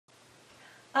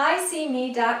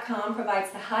iSeeMe.com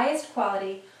provides the highest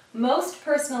quality, most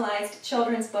personalized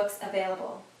children's books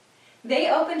available.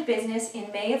 They opened business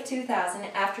in May of 2000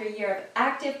 after a year of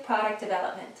active product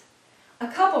development. A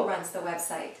couple runs the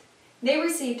website. They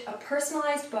received a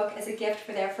personalized book as a gift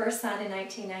for their first son in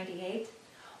 1998.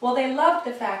 While they loved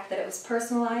the fact that it was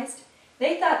personalized,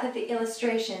 they thought that the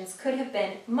illustrations could have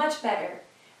been much better,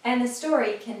 and the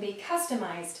story can be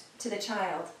customized to the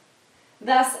child.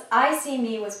 Thus,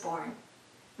 iSeeMe was born.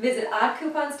 Visit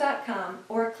oddcoupons.com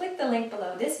or click the link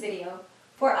below this video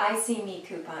for iSeeMe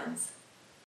coupons.